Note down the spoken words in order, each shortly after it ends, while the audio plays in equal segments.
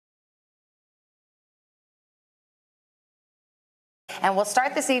And we'll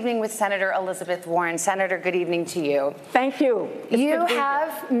start this evening with Senator Elizabeth Warren. Senator, good evening to you. Thank you. You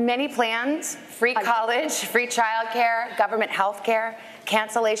have many plans: free college, free childcare, government health care,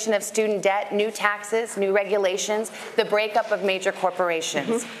 cancellation of student debt, new taxes, new regulations, the breakup of major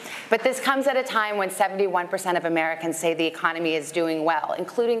corporations. But this comes at a time when 71% of Americans say the economy is doing well,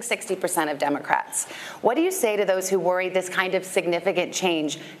 including 60% of Democrats. What do you say to those who worry this kind of significant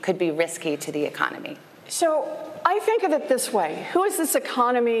change could be risky to the economy? So I think of it this way. Who is this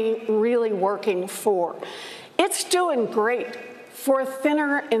economy really working for? It's doing great for a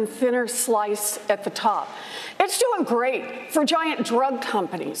thinner and thinner slice at the top. It's doing great for giant drug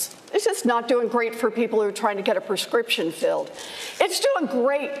companies. It's just not doing great for people who are trying to get a prescription filled. It's doing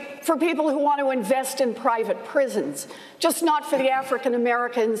great for people who want to invest in private prisons, just not for the African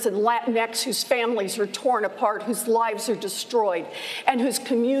Americans and Latinx whose families are torn apart, whose lives are destroyed, and whose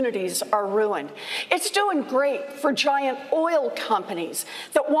communities are ruined. It's doing great for giant oil companies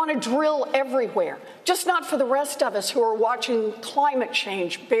that want to drill everywhere, just not for the rest of us who are watching climate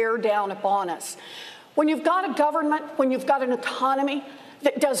change bear down upon us. When you've got a government, when you've got an economy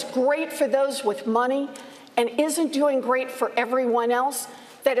that does great for those with money and isn't doing great for everyone else,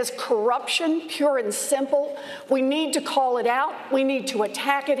 that is corruption, pure and simple, we need to call it out, we need to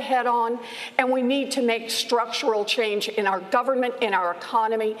attack it head on, and we need to make structural change in our government, in our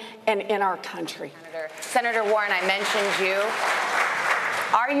economy, and in our country. Senator Warren, I mentioned you.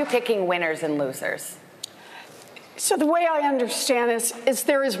 Are you picking winners and losers? So the way I understand this is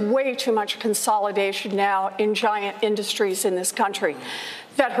there is way too much consolidation now in giant industries in this country.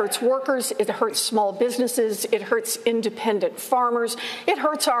 That hurts workers, it hurts small businesses, it hurts independent farmers, it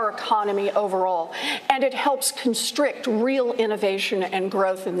hurts our economy overall, and it helps constrict real innovation and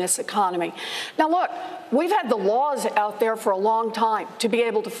growth in this economy. Now look, we've had the laws out there for a long time to be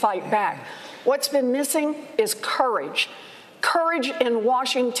able to fight back. What's been missing is courage. Courage in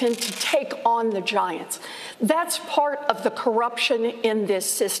Washington to take on the giants. That's part of the corruption in this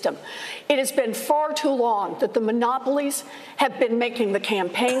system. It has been far too long that the monopolies have been making the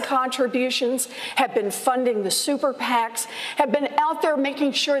campaign contributions, have been funding the super PACs, have been out there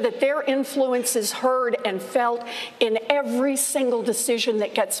making sure that their influence is heard and felt in every single decision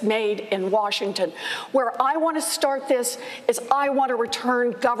that gets made in Washington. Where I want to start this is I want to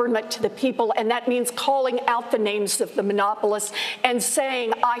return government to the people, and that means calling out the names of the monopolies and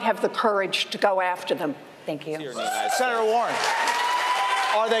saying, I have the courage to go after them. Thank you. Senator Warren,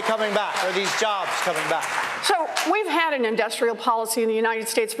 are they coming back? Are these jobs coming back? So we've had an industrial policy in the United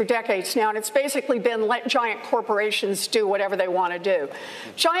States for decades now, and it's basically been let giant corporations do whatever they want to do.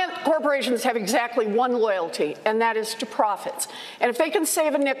 Giant corporations have exactly one loyalty, and that is to profits. And if they can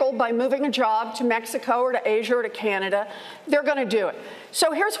save a nickel by moving a job to Mexico or to Asia or to Canada, they're going to do it.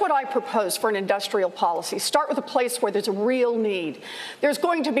 So here's what I propose for an industrial policy. Start with a place where there's a real need. There's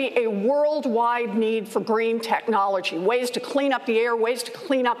going to be a worldwide need for green technology, ways to clean up the air, ways to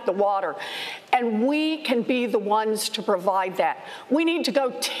clean up the water. And we can be the ones to provide that. We need to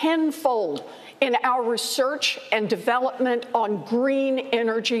go tenfold in our research and development on green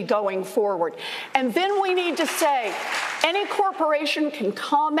energy going forward. And then we need to say, any corporation can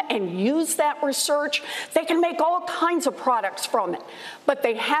come and use that research. They can make all kinds of products from it, but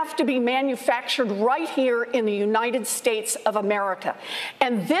they have to be manufactured right here in the United States of America.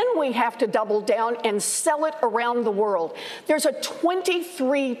 And then we have to double down and sell it around the world. There's a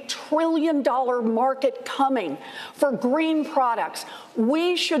 $23 trillion market coming for green products.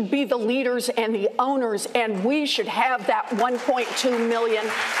 We should be the leaders and the owners, and we should have that 1.2 million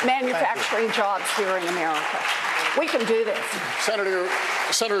manufacturing jobs here in America. We can do this.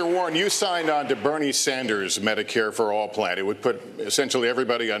 Senator Warren, you signed on to Bernie Sanders' Medicare for All plan. It would put essentially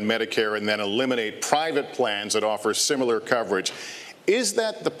everybody on Medicare and then eliminate private plans that offer similar coverage. Is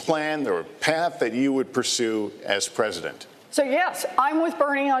that the plan or path that you would pursue as president? So yes, I'm with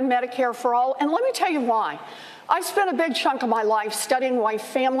Bernie on Medicare for All, and let me tell you why. I spent a big chunk of my life studying why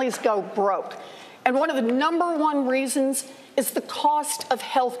families go broke. And one of the #1 reasons is the cost of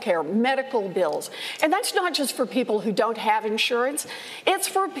health care, medical bills. And that's not just for people who don't have insurance. It's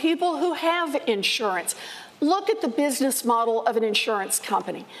for people who have insurance. Look at the business model of an insurance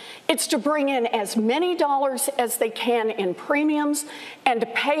company. It's to bring in as many dollars as they can in premiums and to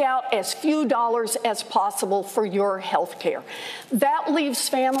pay out as few dollars as possible for your health care. That leaves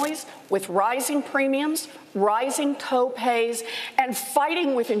families with rising premiums, rising co-pays, and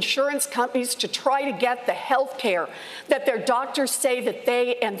fighting with insurance companies to try to get the health care that their doctors say that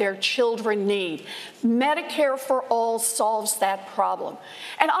they and their children need. Medicare for All solves that problem.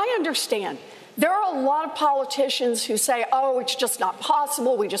 And I understand There are a lot of politicians who say, oh, it's just not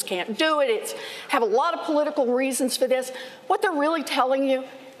possible, we just can't do it, have a lot of political reasons for this. What they're really telling you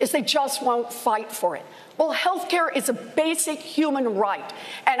is they just won't fight for it. Well, health care is a basic human right,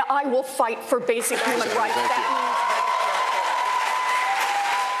 and I will fight for basic human rights.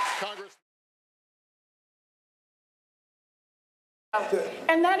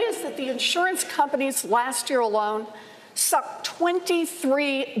 And that is that the insurance companies last year alone sucked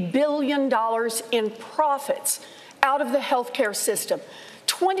 $23 billion in profits out of the healthcare system.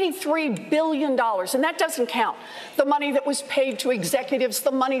 $23 billion, and that doesn't count the money that was paid to executives,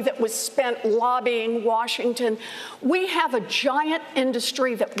 the money that was spent lobbying Washington. We have a giant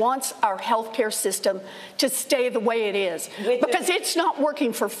industry that wants our healthcare system to stay the way it is, because it's not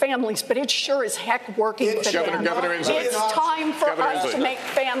working for families, but it's sure as heck working for them. It's time for us to make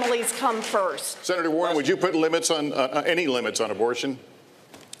families come first. Senator Warren, would you put limits on any limits on abortion?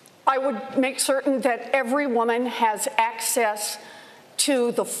 I would make certain that every woman has access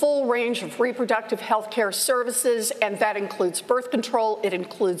to the full range of reproductive health care services, and that includes birth control, it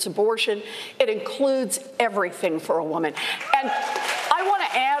includes abortion, it includes everything for a woman. And I want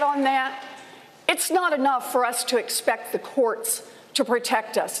to add on that, it's not enough for us to expect the courts to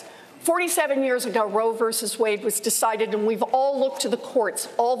protect us. 47 years ago, Roe versus Wade was decided, and we've all looked to the courts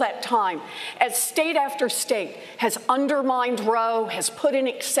all that time as state after state has undermined Roe, has put in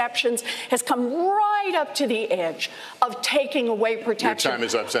exceptions, has come right up to the edge of taking away protection. Your time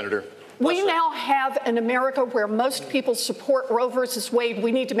is up, Senator. We now have an America where most people support Roe versus Wade.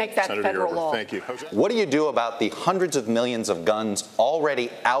 We need to make that federal law. Thank you. What do you do about the hundreds of millions of guns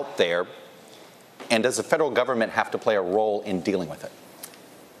already out there, and does the federal government have to play a role in dealing with it?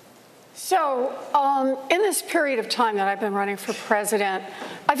 So in this period of time that I've been running for president,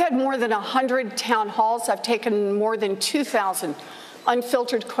 I've had more than 100 town halls. I've taken more than 2,000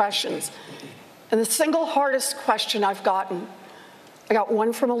 unfiltered questions. And the single hardest question I've gotten, I got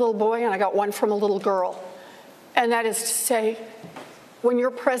one from a little boy and I got one from a little girl. And that is to say, when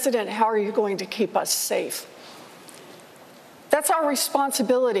you're president, how are you going to keep us safe? That's our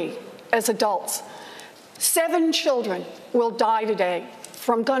responsibility as adults. 7 children will die today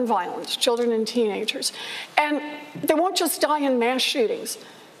from gun violence, children and teenagers. And they won't just die in mass shootings.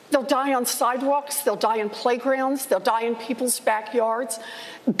 They'll die on sidewalks, they'll die in playgrounds, they'll die in people's backyards.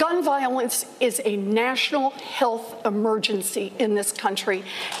 Gun violence is a national health emergency in this country,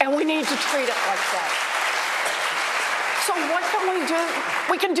 and we need to treat it like that. So what can we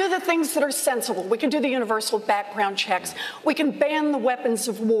do? We can do the things that are sensible. We can do the universal background checks. We can ban the weapons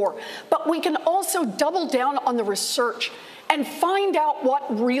of war. But we can also double down on the research and find out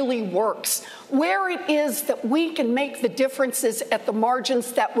what really works, where it is that we can make the differences at the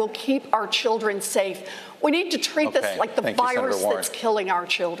margins that will keep our children safe. We need to treat this like the virus that's killing our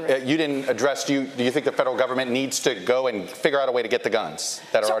children. You didn't address, do you think the federal government needs to go and figure out a way to get the guns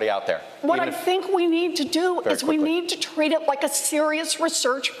that are already out there? What I think we need to do is we need to treat it like a serious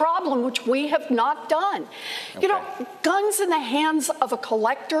research problem, which we have not done. You know, guns in the hands of a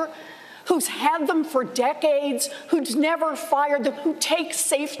collector who's had them for decades, who's never fired them, who takes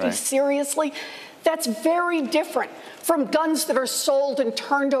safety seriously, that's very different from guns that are sold and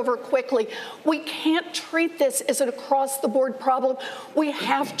turned over quickly. We can't treat this as an across-the-board problem. We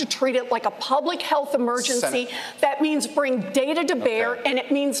have to treat it like a public health emergency. That means bring data to bear, and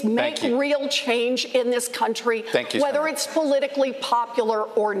it means make real change in this country, whether it's politically popular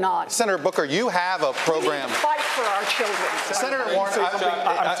or not. Senator Booker, you have a program. We need to fight for our children. Senator Warren,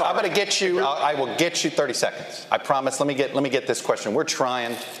 I'm going to get you. I will get you 30 seconds. I promise. Let me get this question. We're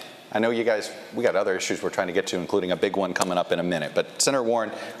trying. I know you guys, we got other issues we're trying to get to, including a big one coming up in a minute. But Senator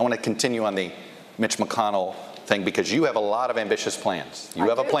Warren, I want to continue on the Mitch McConnell thing because you have a lot of ambitious plans. You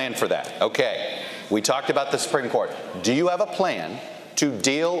have a plan for that. Okay. We talked about the Supreme Court. Do you have a plan to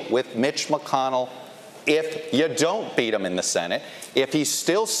deal with Mitch McConnell if you don't beat him in the Senate? If he's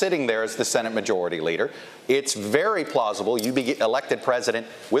still sitting there as the Senate Majority Leader, it's very plausible you be elected president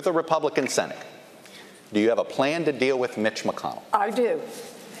with a Republican Senate. Do you have a plan to deal with Mitch McConnell? I do.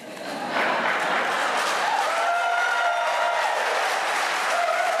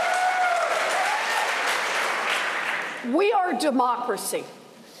 We are a democracy,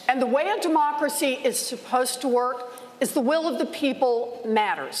 and the way a democracy is supposed to work is the will of the people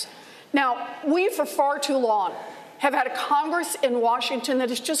matters. Now, we for far too long have had a Congress in Washington that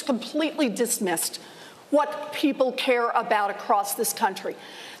has just completely dismissed what people care about across this country.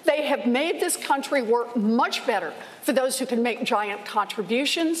 They have made this country work much better for those who can make giant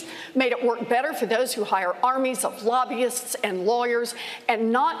contributions, made it work better for those who hire armies of lobbyists and lawyers,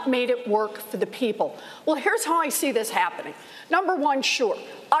 and not made it work for the people. Well, here's how I see this happening. Number one, sure,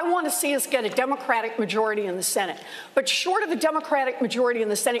 I want to see us get a Democratic majority in the Senate. But short of a Democratic majority in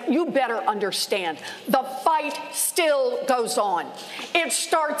the Senate, you better understand, the fight still goes on. It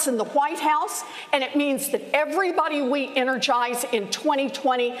starts in the White House, and it means that everybody we energize in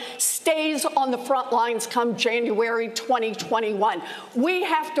 2020 stays on the front lines come January 2021. We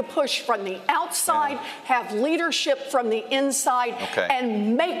have to push from the outside, have leadership from the inside,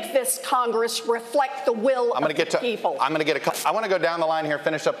 and make this Congress reflect the will of the people. I want to go down the line here,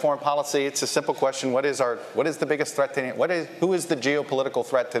 finish up foreign policy. It's a simple question. What is the biggest threat to who is the geopolitical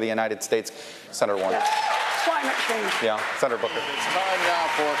threat to the United States? Senator Warren. Climate change. Yeah, Senator Booker. It's time now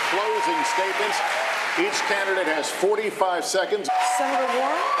for closing statements. Each candidate has 45 seconds. Senator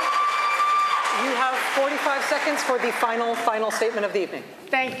Warren, you have 45 seconds for the final statement of the evening.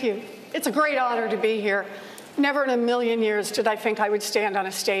 Thank you. It's a great honor to be here. Never in a million years did I think I would stand on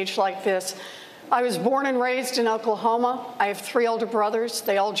a stage like this. I was born and raised in Oklahoma. I have 3 older brothers.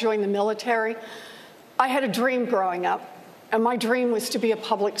 They all joined the military. I had a dream growing up, and my dream was to be a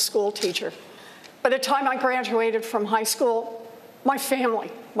public school teacher. By the time I graduated from high school, my family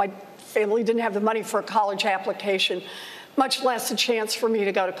didn't have the money for a college application, much less a chance for me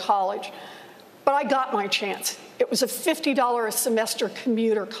to go to college. But I got my chance. It was a $50 a semester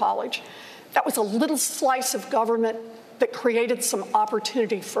commuter college. That was a little slice of government that created some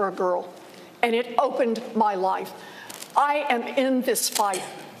opportunity for a girl. And it opened my life. I am in this fight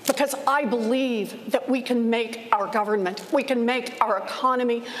because I believe that we can make our government, we can make our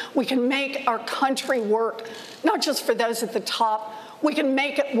economy, we can make our country work, not just for those at the top, we can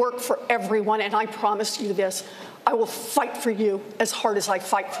make it work for everyone, and I promise you this, I will fight for you as hard as I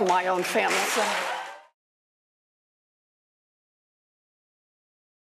fight for my own family.